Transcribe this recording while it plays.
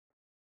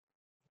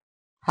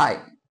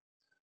Hi,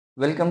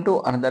 welcome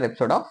to another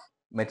episode of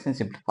Medicine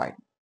Simplified.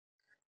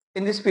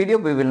 In this video,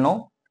 we will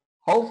know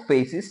how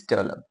face is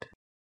developed.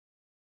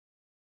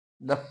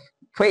 The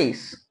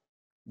face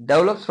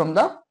develops from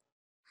the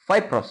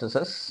 5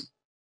 processes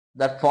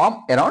that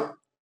form around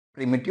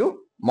primitive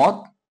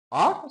mouth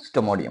or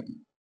stomodeum.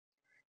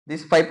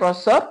 These 5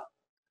 processes are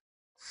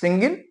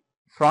single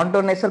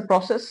frontonasal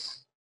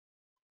process,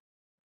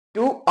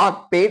 2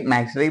 are paired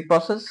maxillary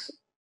process,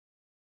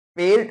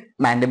 paired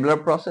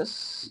mandibular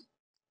process,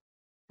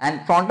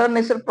 and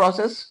frontonasal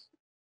process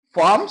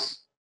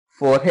forms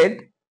forehead,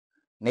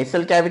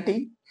 nasal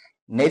cavity,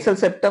 nasal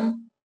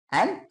septum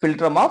and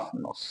philtrum of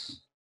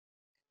nose.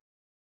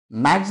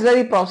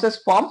 Maxillary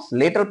process forms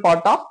lateral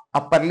part of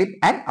upper lip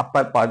and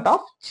upper part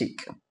of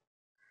cheek.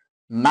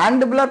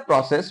 Mandibular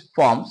process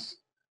forms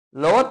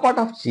lower part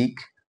of cheek,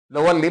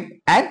 lower lip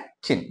and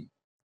chin.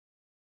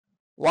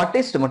 What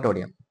is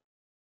stomodeum?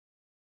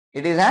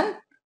 It is an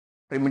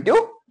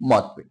primitive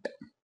mouth pit.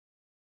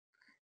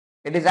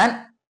 It is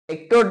an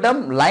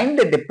ectoderm lined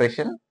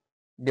depression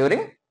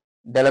during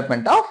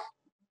development of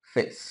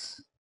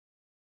face.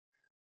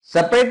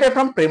 Separated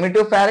from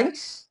primitive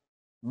pharynx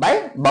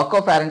by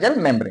buccopharyngeal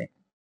membrane.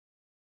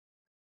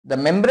 The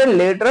membrane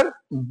later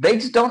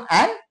breaks down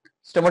and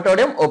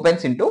stomodeum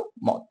opens into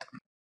mouth.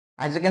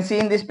 As you can see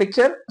in this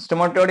picture,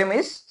 stomodeum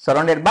is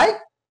surrounded by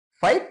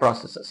 5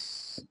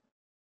 processes.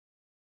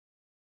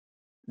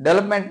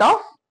 Development of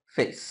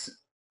face.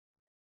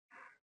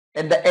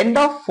 At the end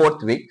of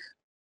 4th week,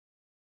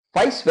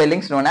 5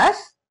 swellings known as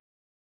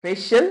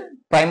facial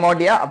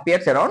primordia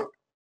appears around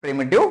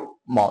primitive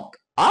mouth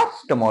or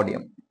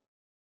stomodeum.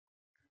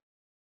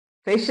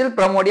 Facial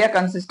primordia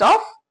consist of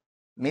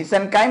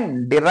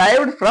mesenchyme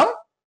derived from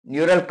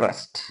neural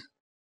crest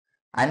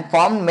and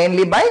formed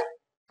mainly by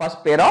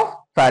first pair of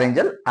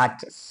pharyngeal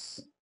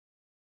arches.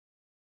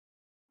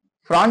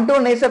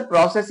 Frontonasal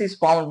process is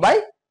formed by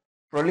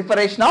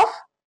proliferation of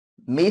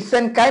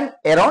mesenchyme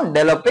around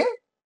developing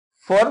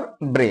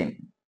forebrain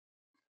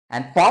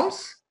and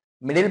forms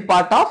middle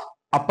part of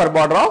upper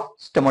border of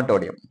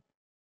stomodeum.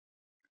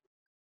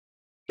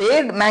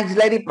 Paired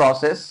maxillary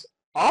process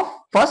of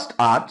first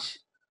arch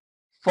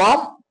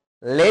form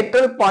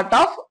lateral part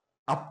of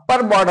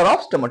upper border of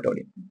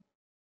stomodeum.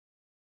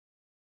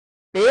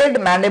 Paired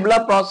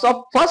mandibular process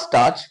of first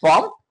arch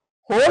form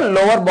whole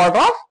lower border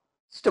of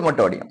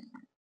stomodeum.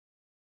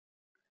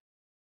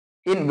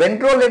 In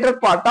ventrolateral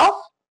part of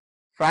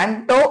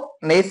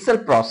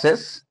frontonasal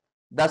process,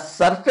 the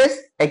surface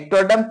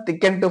ectoderm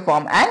thickens to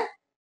form an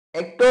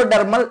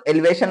ectodermal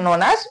elevation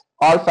known as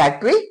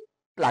olfactory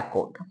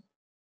placode.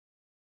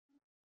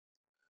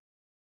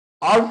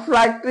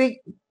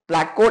 Olfactory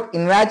placode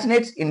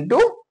invaginates into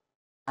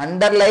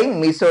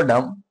underlying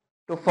mesoderm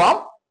to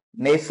form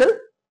nasal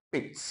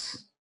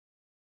pits.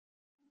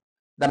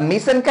 The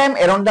mesenchyme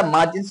around the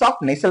margins of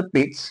nasal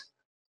pits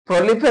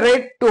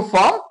proliferate to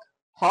form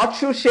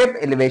horseshoe shaped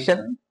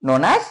elevation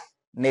known as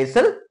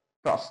nasal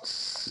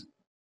process.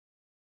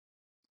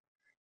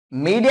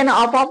 Median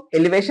half of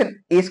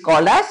elevation is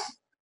called as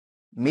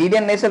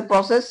median nasal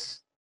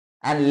process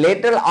and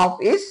lateral half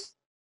is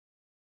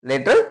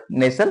lateral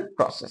nasal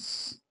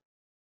process.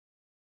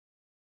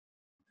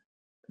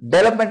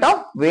 Development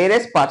of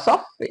various parts of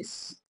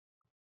face.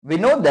 We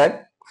know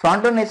that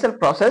frontonasal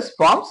process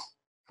forms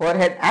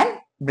forehead and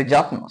bridge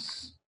of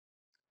nose.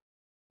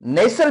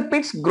 Nasal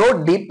pits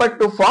grow deeper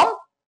to form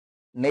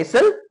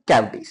nasal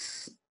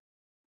cavities.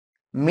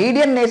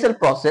 Median nasal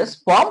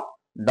process form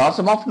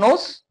dorsum of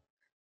nose,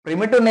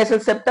 primitive nasal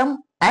septum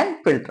and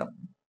philtrum.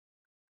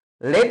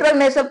 Lateral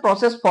nasal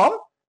process form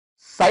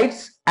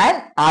sides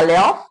and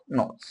alea of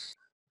nose.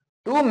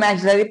 2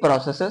 maxillary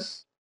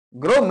processes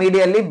grow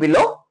medially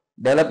below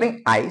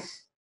developing eyes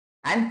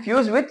and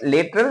fuse with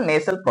lateral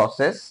nasal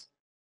process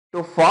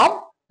to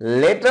form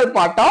lateral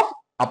part of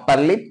upper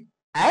lip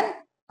and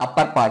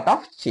upper part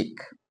of cheek.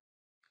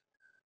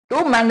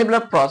 2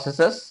 mandibular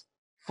processes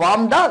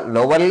form the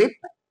lower lip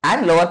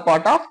and lower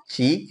part of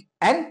cheek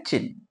and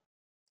chin.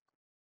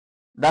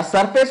 The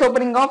surface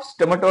opening of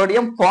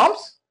stomodeum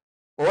forms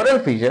oral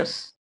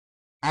fissures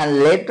and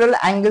lateral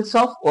angles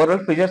of oral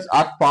fissures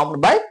are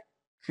formed by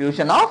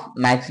fusion of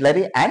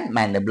maxillary and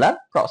mandibular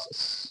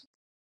process.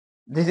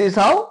 This is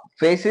how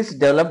face is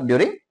developed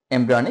during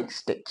embryonic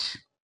stage.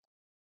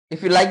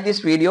 If you like this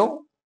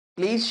video,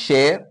 please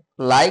share,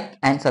 like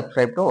and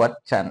subscribe to our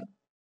channel.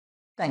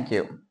 Thank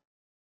you.